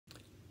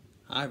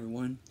Hi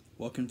everyone,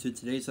 welcome to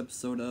today's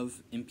episode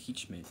of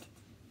Impeachment.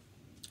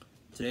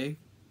 Today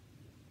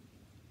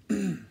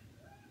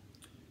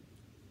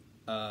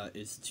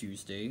is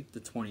Tuesday,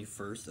 the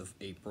 21st of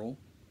April,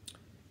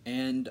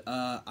 and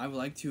I would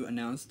like to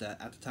announce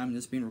that at the time of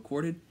this being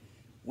recorded,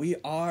 we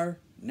are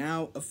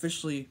now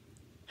officially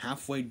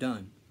halfway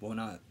done.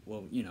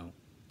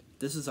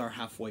 This is our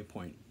halfway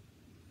point.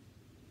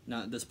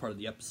 Not this part of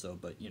the episode,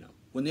 but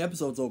when the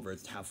episode's over,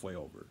 it's halfway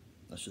over.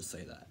 Let's just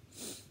say that.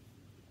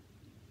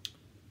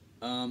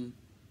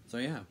 So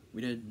yeah,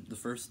 we did the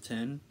first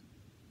 10,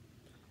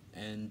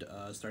 and,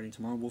 starting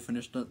tomorrow, we'll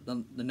finish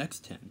the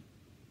next 10.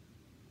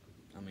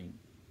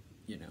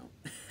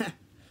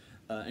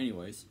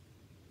 Anyways,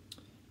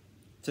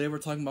 today we're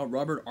talking about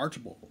Robert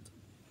Archbald,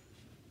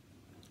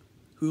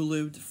 who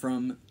lived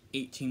from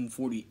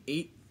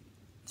 1848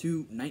 to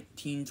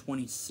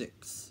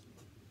 1926.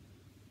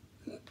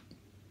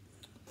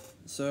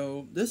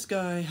 So, this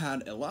guy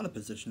had a lot of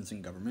positions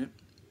in government,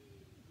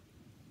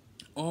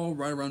 all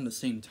right around the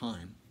same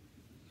time.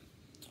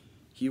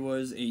 He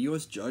was a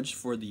U.S. judge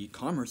for the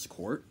Commerce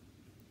Court,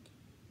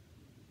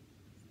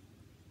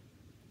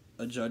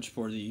 a judge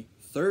for the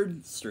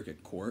Third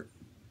Circuit Court,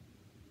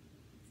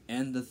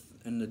 and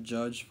the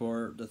judge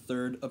for the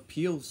Third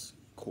Appeals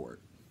Court,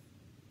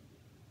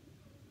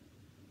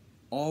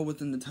 all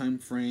within the time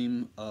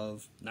frame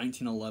of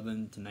 1911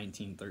 to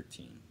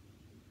 1913.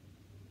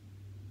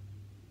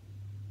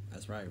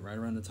 That's right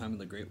around the time of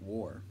the Great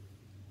War,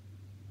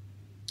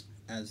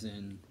 as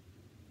in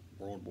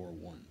World War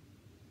I.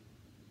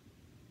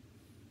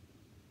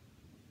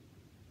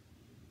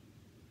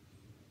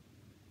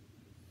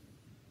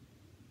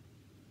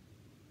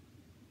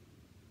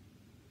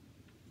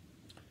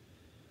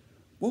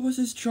 What was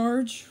his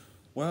charge?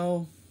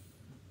 Well,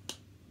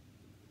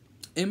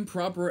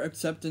 improper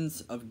acceptance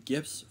of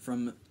gifts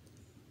from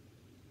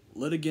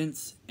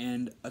litigants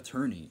and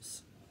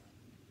attorneys.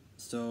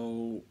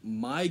 So,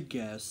 my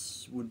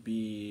guess would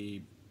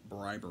be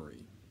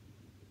bribery.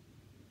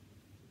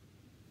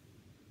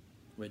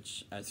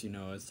 Which, as you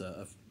know, is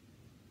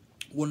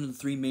one of the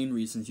three main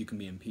reasons you can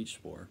be impeached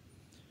for: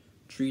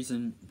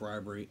 treason,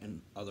 bribery,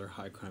 and other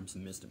high crimes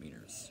and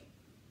misdemeanors.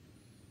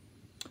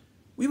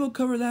 We will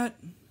cover that,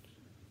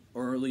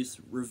 or at least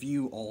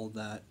review all of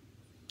that,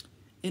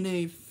 in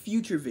a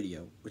future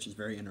video, which is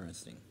very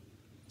interesting.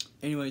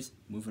 Anyways,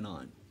 moving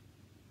on.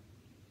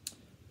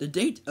 The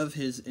date of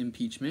his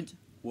impeachment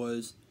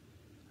was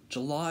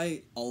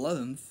July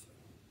 11th,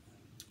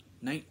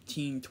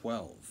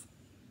 1912.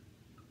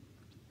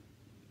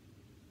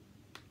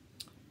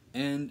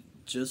 And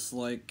just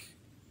like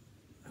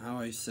how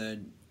I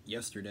said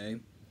yesterday,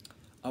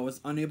 I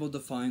was unable to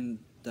find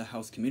the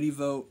House committee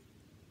vote,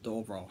 the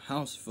overall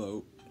House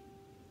vote,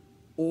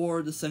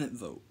 or the Senate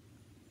vote.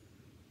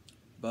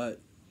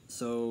 But,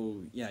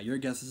 so, yeah, your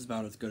guess is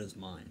about as good as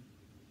mine.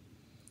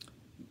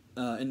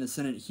 In the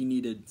Senate, he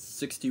needed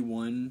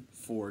 61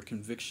 for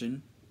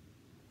conviction.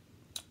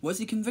 Was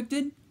he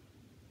convicted?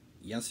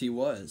 Yes, he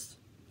was.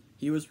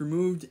 He was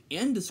removed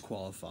and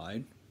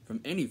disqualified from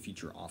any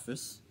future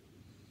office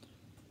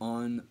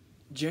on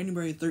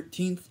January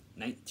 13th,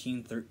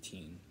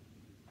 1913.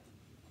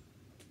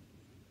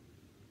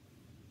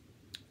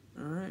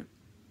 Alright.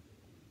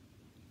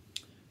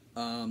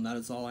 That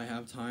is all I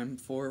have time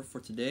for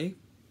today.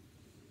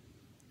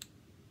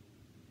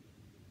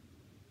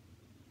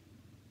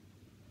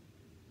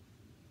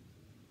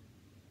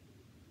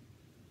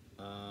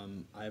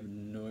 I have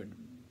no...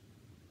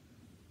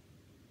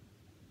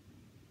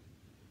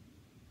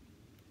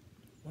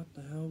 What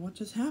the hell? What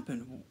just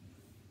happened?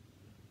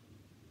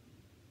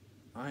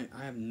 I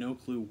have no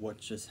clue what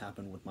just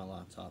happened with my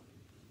laptop.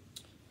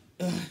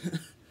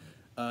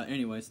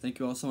 Anyways, thank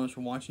you all so much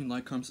for watching.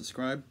 Like, comment,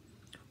 subscribe.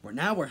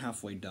 We're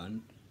halfway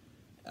done.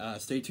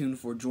 Stay tuned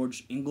for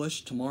George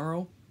English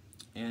tomorrow.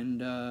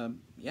 And,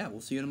 yeah,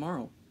 we'll see you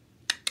tomorrow.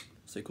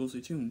 Stay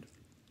closely tuned.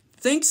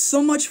 Thanks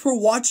so much for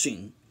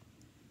watching.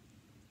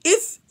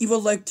 If you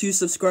would like to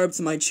subscribe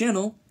to my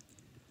channel,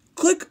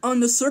 click on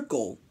the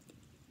circle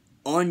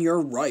on your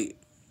right.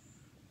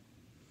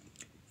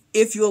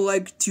 If you would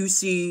like to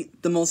see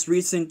the most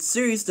recent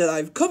series that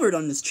I've covered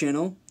on this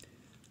channel,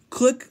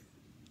 click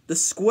the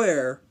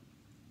square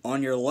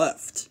on your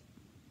left.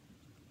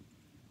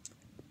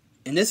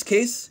 In this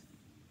case,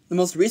 the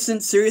most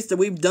recent series that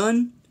we've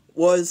done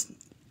was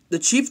The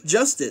Chief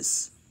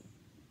Justice.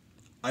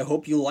 I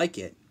hope you like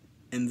it,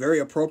 and very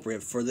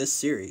appropriate for this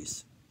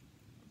series.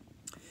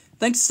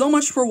 Thanks so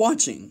much for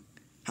watching.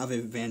 Have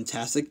a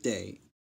fantastic day.